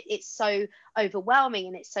a gym? It's so overwhelming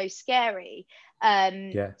and it's so scary.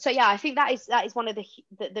 So yeah, I think that is one of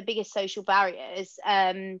the biggest social barriers,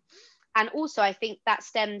 and also I think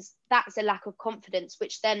that's a lack of confidence,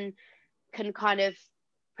 which then can kind of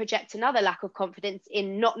project another lack of confidence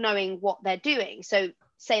in not knowing what they're doing. So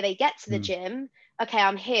say they get to the gym, okay,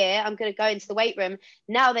 I'm here, I'm going to go into the weight room.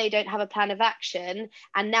 Now they don't have a plan of action,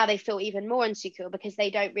 and now they feel even more insecure because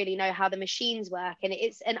they don't really know how the machines work.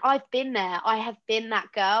 And I've been there. I have been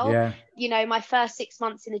that girl. My first 6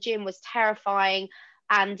 months in the gym was terrifying,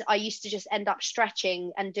 and I used to just end up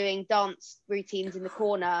stretching and doing dance routines in the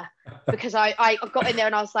corner because I got in there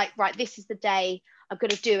and I was like, right, this is the day, I'm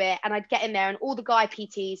going to do it. And I'd get in there and all the guy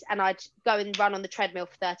PTs, and I'd go and run on the treadmill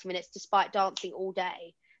for 30 minutes despite dancing all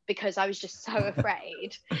day because I was just so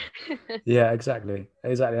afraid. Yeah, exactly.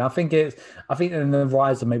 I think in the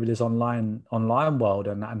rise of maybe this online world,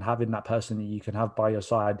 and having that person that you can have by your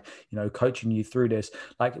side, coaching you through this,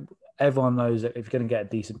 like everyone knows that if you're going to get a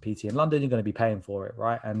decent PT in London, you're going to be paying for it,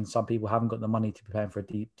 right? And some people haven't got the money to be paying for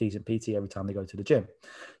a decent PT every time they go to the gym.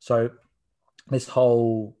 So this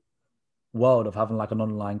whole world of having like an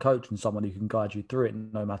online coach and someone who can guide you through it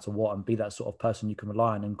no matter what, and be that sort of person you can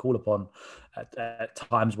rely on and call upon at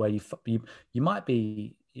times where you might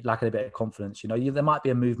be lacking a bit of confidence. There might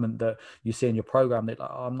be a movement that you see in your program that, like,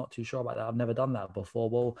 oh, I'm not too sure about that, I've never done that before.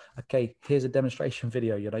 Well, okay, here's a demonstration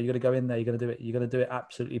video. You're going to go in there, you're going to do it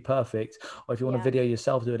absolutely perfect. Or if you want to video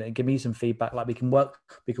yourself doing it and give me some feedback, like we can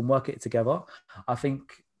work it together. I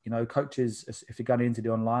think you know, coaches, if you're going into the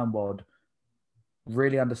online world,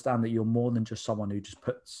 really understand that you're more than just someone who just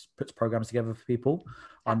puts programs together for people.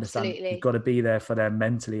 Understand you've Absolutely. got to be there for them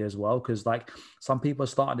mentally as well, because like some people are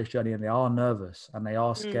starting this journey and they are nervous and they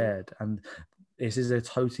are scared, and this is a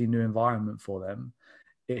totally new environment for them.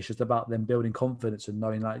 It's just about them building confidence and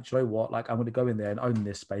knowing, like, you know what, like I'm going to go in there and own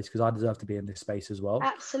this space because I deserve to be in this space as well.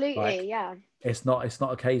 Like Absolutely. Yeah. it's not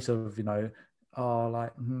a case of, you know, oh,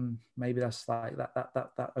 like maybe that's like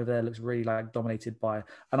that over there looks really like dominated by.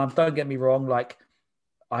 And don't get me wrong, like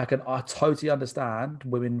I totally understand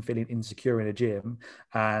women feeling insecure in a gym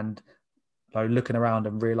and, you know, looking around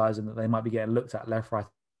and realizing that they might be getting looked at left, right,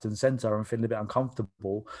 and center and feeling a bit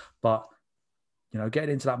uncomfortable. But, you know,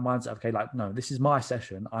 getting into that mindset of, okay, like, no, this is my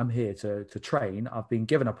session. I'm here to train. I've been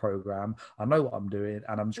given a program. I know what I'm doing,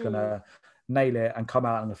 and I'm just gonna nail it and come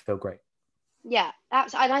out and feel great. Yeah,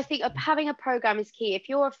 and I think having a program is key. If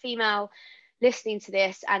you're a female listening to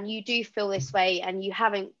this and you do feel this way and you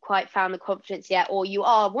haven't quite found the confidence yet, or you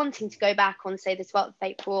are wanting to go back on, say, this Wealth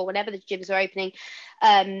Fate 4 or whenever the gyms are opening,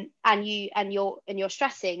 and you're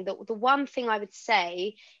stressing, the one thing I would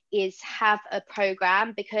say is have a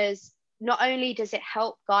program, because not only does it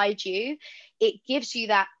help guide you, it gives you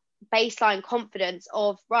that baseline confidence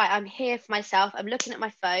of, right, I'm here for myself, I'm looking at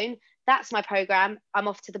my phone, that's my program, I'm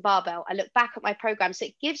off to the barbell, I look back at my program. So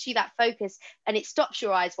it gives you that focus and it stops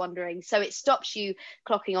your eyes wandering, so it stops you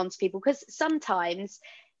clocking on to people, because sometimes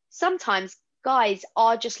guys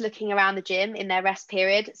are just looking around the gym in their rest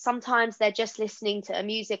period. Sometimes they're just listening to a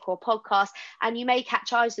music or podcast and you may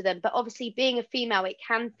catch eyes with them, but obviously being a female, it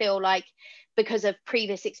can feel like, because of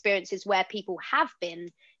previous experiences where people have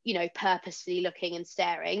been, you know, purposefully looking and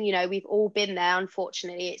staring, you know, we've all been there,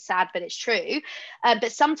 unfortunately. It's sad, but it's true.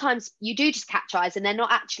 But sometimes you do just catch eyes and they're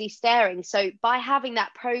not actually staring. So by having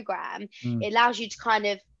that program, it allows you to kind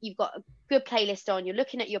of, you've got a good playlist on, you're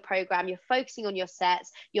looking at your program, you're focusing on your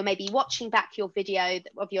sets, you're maybe watching back your video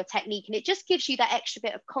of your technique, and it just gives you that extra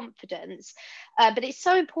bit of confidence. But it's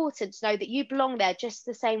so important to know that you belong there just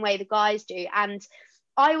the same way the guys do. And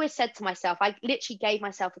I always said to myself, I literally gave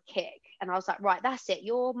myself a kick and I was like, right, that's it.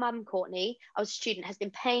 Your mum, Courtney, I was a student, has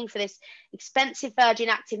been paying for this expensive Virgin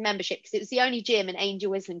Active membership because it was the only gym in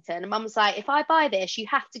Angel Islington. And mum was like, if I buy this, you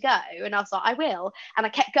have to go. And I was like, I will. And I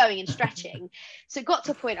kept going and stretching. So it got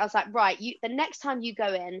to a point, I was like, right, the next time you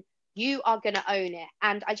go in, you are going to own it.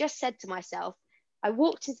 And I just said to myself, I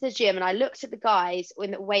walked into the gym and I looked at the guys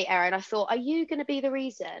in the weight area and I thought, are you going to be the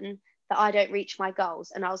reason that I don't reach my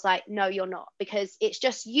goals? And I was like, no, you're not, because it's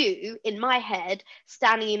just you in my head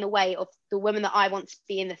standing in the way of the women that I want to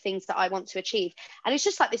be and the things that I want to achieve. And it's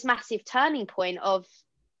just like this massive turning point of,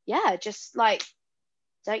 yeah, just like,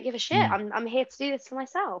 don't give a shit. I'm here to do this for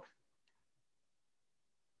myself.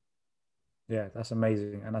 Yeah, that's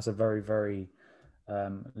amazing. And that's a very, very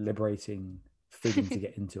liberating feeling to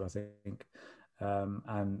get into, I think.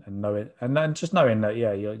 And know it, and then just knowing that,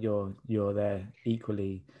 yeah, you're there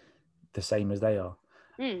equally the same as they are.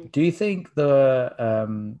 Do you think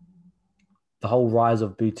the whole rise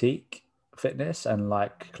of boutique fitness and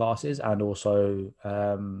like classes and also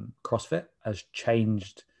CrossFit has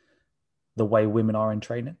changed the way women are in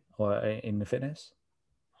training or in the fitness?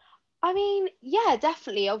 I mean, yeah,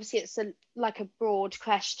 definitely. Obviously, it's like a broad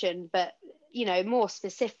question, but, you know, more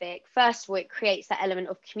specific. First of all, it creates that element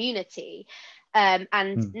of community. And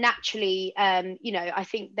naturally, you know, I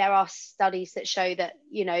think there are studies that show that,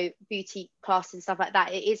 you know, boutique classes and stuff like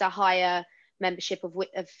that, it is a higher membership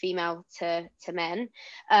of female to men.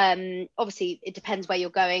 Obviously, it depends where you're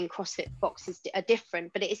going. CrossFit boxes are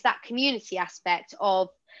different, but it's that community aspect of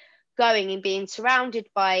going and being surrounded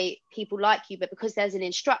by people like you, but because there's an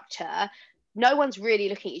instructor, no one's really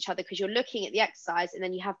looking at each other because you're looking at the exercise and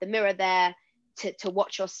then you have the mirror there to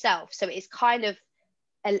watch yourself. So it's kind of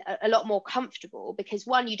a lot more comfortable, because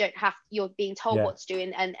one, you're being told what to do,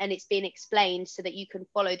 and it's being explained so that you can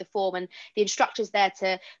follow the form, and the instructor's there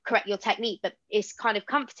to correct your technique. But it's kind of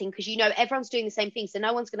comforting because you know everyone's doing the same thing, so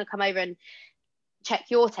no one's going to come over and check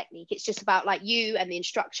your technique. It's just about like you and the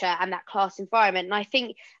instructor and that class environment. And I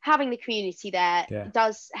think having the community there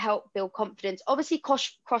does help build confidence. Obviously,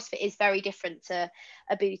 CrossFit is very different to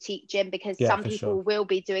a boutique gym, because some people will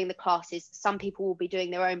be doing the classes, some people will be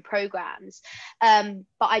doing their own programs. But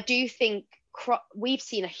I do think we've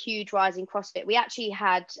seen a huge rise in CrossFit. We actually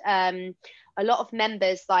had a lot of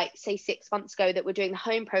members, like say 6 months ago, that were doing the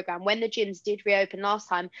home program. When the gyms did reopen last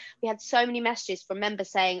time, we had so many messages from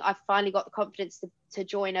members saying, I've finally got the confidence to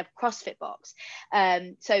join a CrossFit box.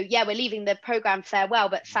 So yeah, we're leaving the program farewell,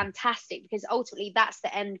 but fantastic, because ultimately that's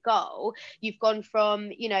the end goal. You've gone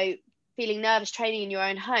from, you know, feeling nervous training in your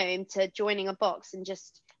own home to joining a box and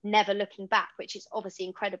just never looking back, which is obviously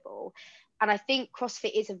incredible. And I think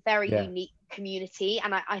CrossFit is a very Yeah. unique community.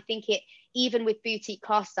 And I think it, even with boutique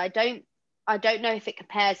classes, I don't know if it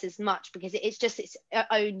compares as much, because it's just its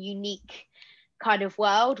own unique kind of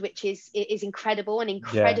world, which is incredible and Yeah,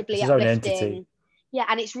 it's incredibly his own entity. uplifting. Yeah,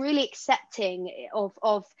 and it's really accepting of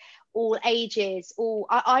all ages.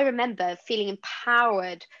 I remember feeling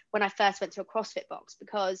empowered when I first went to a CrossFit box,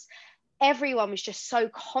 because everyone was just so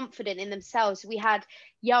confident in themselves. We had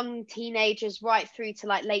young teenagers right through to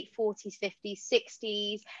like late 40s, 50s,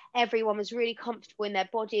 60s. Everyone was really comfortable in their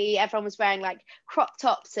body. Everyone was wearing like crop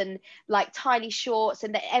tops and like tiny shorts,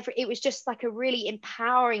 and it was just like a really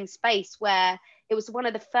empowering space, where it was one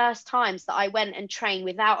of the first times that I went and trained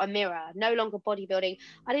without a mirror, no longer bodybuilding.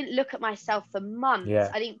 I didn't look at myself for months.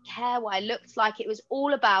 Yeah. I didn't care what I looked like. It was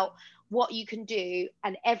all about what you can do,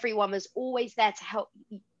 and everyone was always there to help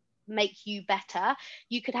make you better.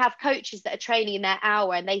 You could have coaches that are training in their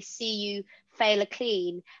hour, and they see you fail a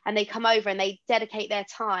clean, and they come over and they dedicate their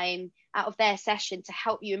time out of their session to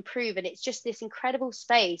help you improve. And it's just this incredible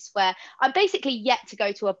space where I'm basically yet to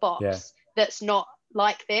go to a Yeah. box that's not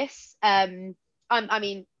like this. I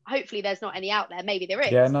mean, hopefully there's not any out there. Maybe there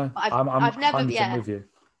Yeah, is. no, But I'm I've never, 100% yeah. with you.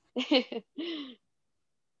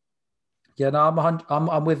 Yeah, no,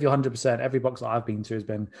 I'm with you 100%. Every box that I've been to has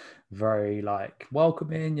been very like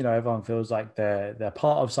welcoming. You know, everyone feels like they're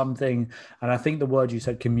part of something, and I think the word you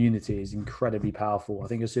said, community, is incredibly powerful. I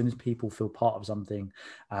think as soon as people feel part of something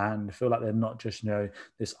and feel like they're not just, you know,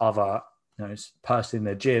 this other, you know, person in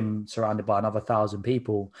the gym surrounded by another 1,000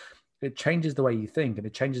 people, it changes the way you think, and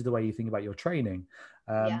it changes the way you think about your training.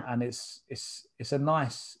 Yeah. And it's a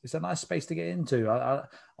nice space to get into.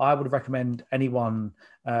 I would recommend anyone,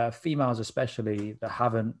 females especially, that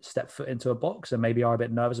haven't stepped foot into a box and maybe are a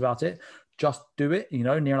bit nervous about it, just do it. You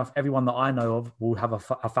know, near enough everyone that I know of will have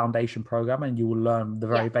a foundation program, and you will learn the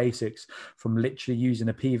very Yeah. basics, from literally using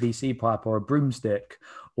a PVC pipe or a broomstick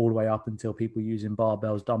all the way up until people using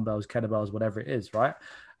barbells, dumbbells, kettlebells, whatever it is, right?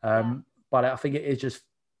 But I think it is just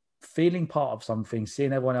feeling part of something,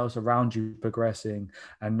 seeing everyone else around you progressing,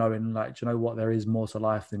 and knowing, like, do you know what, there is more to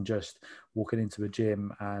life than just walking into a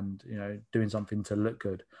gym and, you know, doing something to look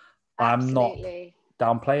good. Absolutely.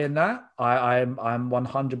 I'm not downplaying that. I'm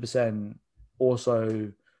 100%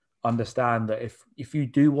 also understand that if you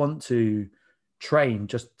do want to train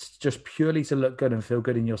just purely to look good and feel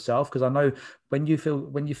good in yourself, because I know when you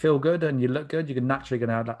feel good and you look good, you're naturally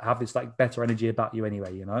going to have this like better energy about you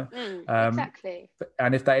anyway, you know. Exactly.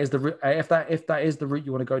 And if that is the route, if that is the route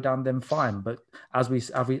you want to go down, then fine. But as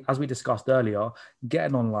we discussed earlier, get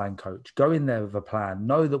an online coach, go in there with a plan,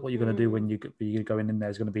 know that what you're going to do when you go in there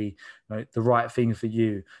is going to be, you know, the right thing for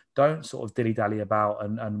you. Don't sort of dilly-dally about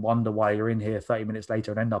and wonder why you're in here 30 minutes later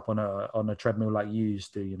and end up on a treadmill like you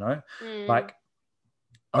used to, you know. Like,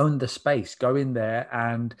 own the space, go in there,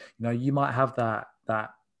 and, you know, you might have that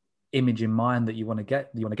image in mind that you want to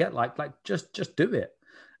get like just do it,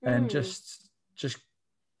 and just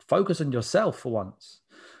focus on yourself for once.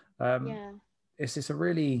 Yeah. It's a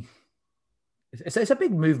really, it's a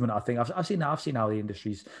big movement. I think I've seen how the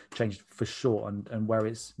industry's changed for sure, and where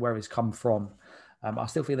it's come from. I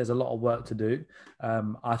still feel there's a lot of work to do.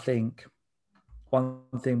 I think one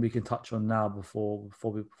thing we can touch on now before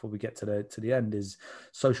we get to the end is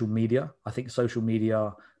social media. I think social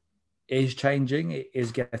media is changing. It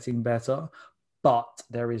is getting better, but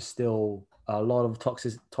there is still a lot of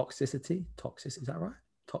toxicity. Is that right?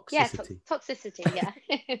 Toxicity. Yeah, toxicity. Yeah.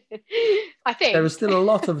 I think There is still a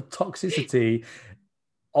lot of toxicity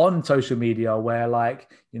on social media, where,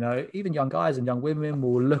 like, you know, even young guys and young women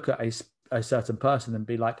will look at a certain person and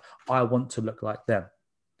be like, I want to look like them.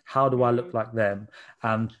 How do I look like them?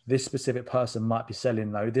 And this specific person might be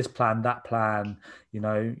selling, though, this plan, that plan, you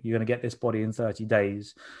know, you're going to get this body in 30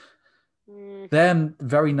 days. They're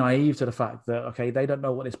very naive to the fact that, okay, they don't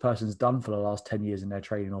know what this person's done for the last 10 years in their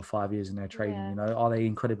training or 5 years in their training. You know, are they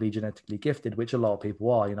incredibly genetically gifted, which a lot of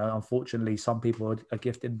people are, you know. Unfortunately, some people are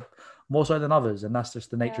gifted more so than others, and that's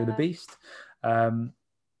just the nature of the beast.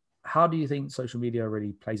 How do you think social media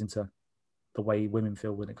really plays into the way women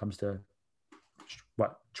feel when it comes to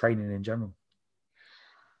training in general?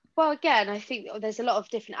 Well, again, I think there's a lot of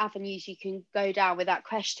different avenues you can go down with that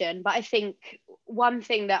question. But I think one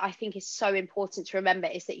thing that I think is so important to remember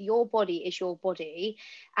is that your body is your body.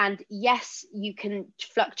 And yes, you can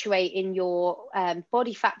fluctuate in your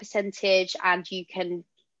body fat percentage, and you can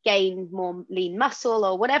gain more lean muscle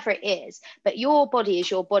or whatever it is. But your body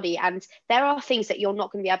is your body. And there are things that you're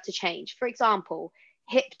not going to be able to change. For example,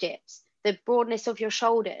 hip dips. the broadness of your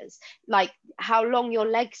shoulders, like how long your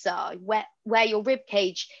legs are, where your rib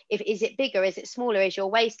cage, is it bigger, is it smaller, is your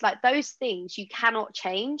waist, like those things you cannot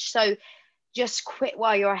change. So just quit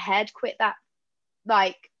while you're ahead, quit that,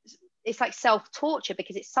 like it's like self-torture,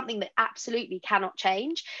 because it's something that absolutely cannot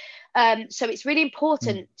change. So it's really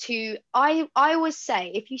important to, I always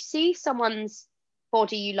say, if you see someone's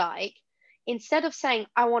body you like, instead of saying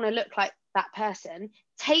I want to look like that person,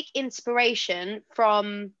 take inspiration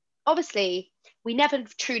from, obviously we never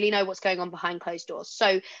truly know what's going on behind closed doors,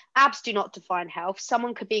 so abs do not define health.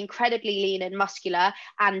 Someone could be incredibly lean and muscular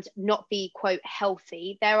and not be, quote,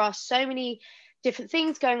 healthy. There are so many different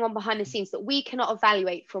things going on behind the scenes that we cannot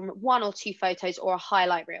evaluate from one or two photos or a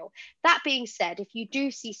highlight reel. That being said, if you do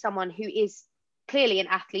see someone who is clearly an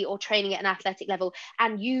athlete or training at an athletic level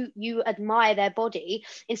and you admire their body,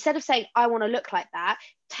 instead of saying I want to look like that,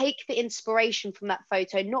 take the inspiration from that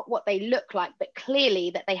photo, not what they look like, but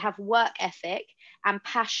clearly that they have work ethic and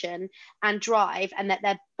passion and drive, and that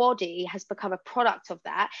their body has become a product of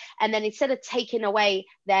that. And then instead of taking away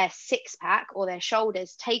their six pack or their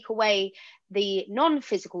shoulders, take away the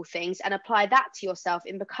non-physical things and apply that to yourself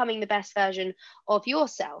in becoming the best version of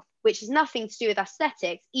yourself, which has nothing to do with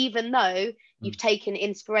aesthetics, even though you've taken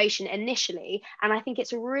inspiration initially. And I think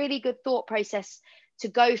it's a really good thought process to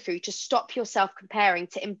go through, to stop yourself comparing,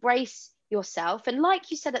 to embrace yourself. And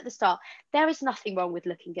like you said at the start, there is nothing wrong with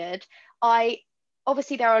looking good.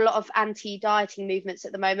 Obviously there are a lot of anti-dieting movements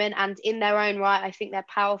at the moment, and in their own right, I think they're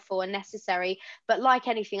powerful and necessary. But like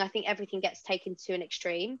anything, I think everything gets taken to an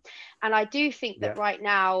extreme. And I do think that right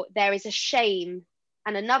now there is a shame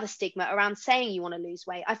and another stigma around saying you want to lose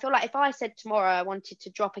weight. I feel like if I said tomorrow I wanted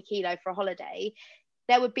to drop a kilo for a holiday,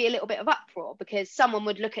 there would be a little bit of uproar, because someone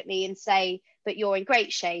would look at me and say, but you're in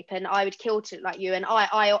great shape, and I would kill to look like you. And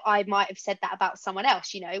I might have said that about someone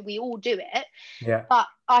else, we all do it. But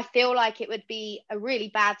I feel like it would be a really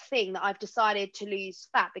bad thing that I've decided to lose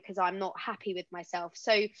fat because I'm not happy with myself.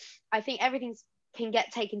 So I think everything can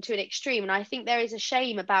get taken to an extreme. And I think there is a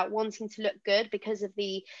shame about wanting to look good because of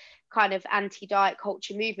the kind of anti-diet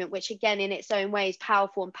culture movement, which again in its own way is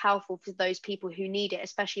powerful, and powerful for those people who need it,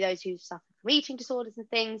 especially those who suffer from eating disorders and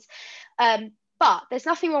things. But there's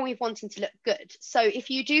nothing wrong with wanting to look good. So if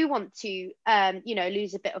you do want to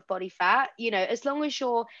lose a bit of body fat, as long as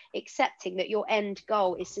you're accepting that your end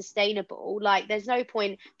goal is sustainable, like there's no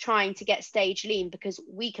point trying to get stage lean, because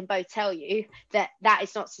we can both tell you that that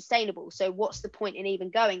is not sustainable. So what's the point in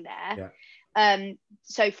even going there?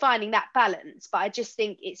 So finding that balance. But I just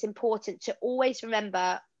think it's important to always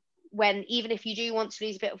remember, when even if you do want to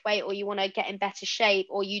lose a bit of weight, or you want to get in better shape,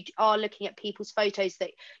 or you are looking at people's photos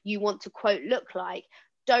that you want to, quote, look like,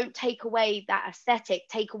 don't take away that aesthetic,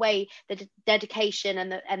 take away the dedication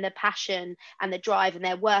and the passion and the drive and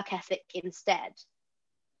their work ethic instead.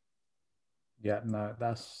 No,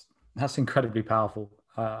 that's incredibly powerful.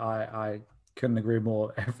 I couldn't agree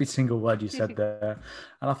more. Every single word you said there,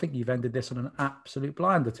 and I think you've ended this on an absolute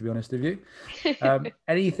blinder, to be honest with you.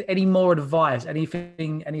 Any more advice?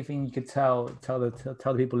 Anything you could tell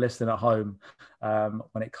the people listening at home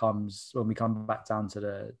when we come back down to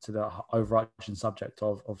the overarching subject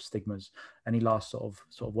of stigmas? Any last sort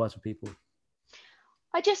of words for people?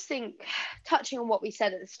 I just think, touching on what we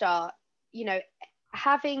said at the start,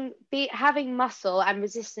 having muscle and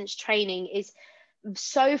resistance training is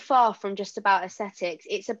so far from just about aesthetics.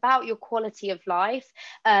 It's about your quality of life,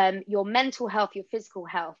 your mental health, your physical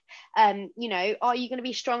health. Are you going to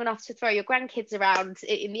be strong enough to throw your grandkids around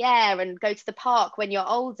in the air and go to the park when you're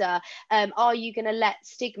older? Are you going to let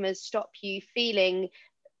stigmas stop you feeling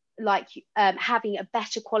like having a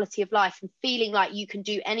better quality of life and feeling like you can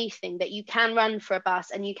do anything, that you can run for a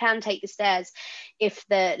bus and you can take the stairs if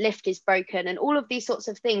the lift is broken, and all of these sorts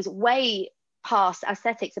of things way past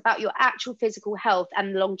aesthetics, about your actual physical health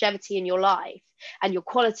and longevity in your life and your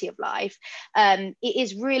quality of life. It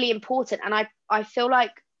is really important. And I feel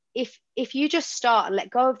like if you just start and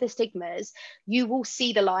let go of the stigmas, you will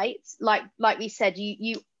see the lights. Like we said,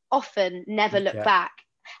 you often never look back.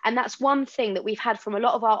 And that's one thing that we've had from a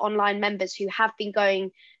lot of our online members who have been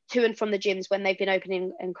going to and from the gyms when they've been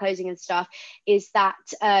opening and closing and stuff, is that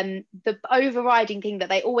the overriding thing that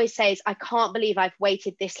they always say is, I can't believe I've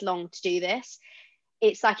waited this long to do this.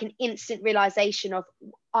 It's like an instant realization of,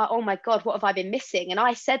 oh my God, what have I been missing? And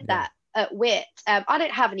I said that at WIT. I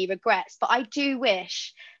don't have any regrets, but I do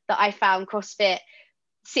wish that I found CrossFit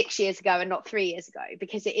 6 years ago and not 3 years ago,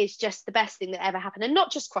 because it is just the best thing that ever happened. And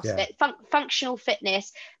not just CrossFit, functional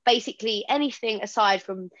fitness, basically anything aside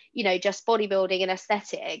from just bodybuilding and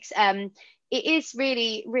aesthetics. It is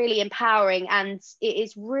really, really empowering, and it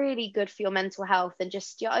is really good for your mental health and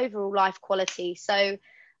just your overall life quality. So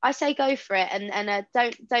I say go for it, and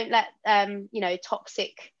don't let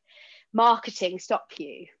toxic marketing stop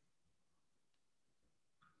you.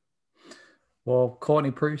 Well,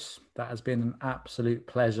 Courtney Pruce, that has been an absolute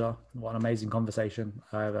pleasure. What an amazing conversation.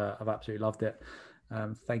 I've absolutely loved it.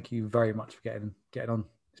 Thank you very much for getting on.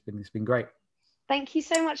 It's been great. Thank you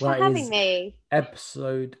so much for having me.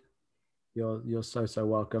 You're so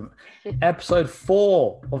welcome. Episode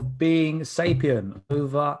 4 of Being Sapien,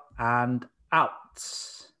 over and out.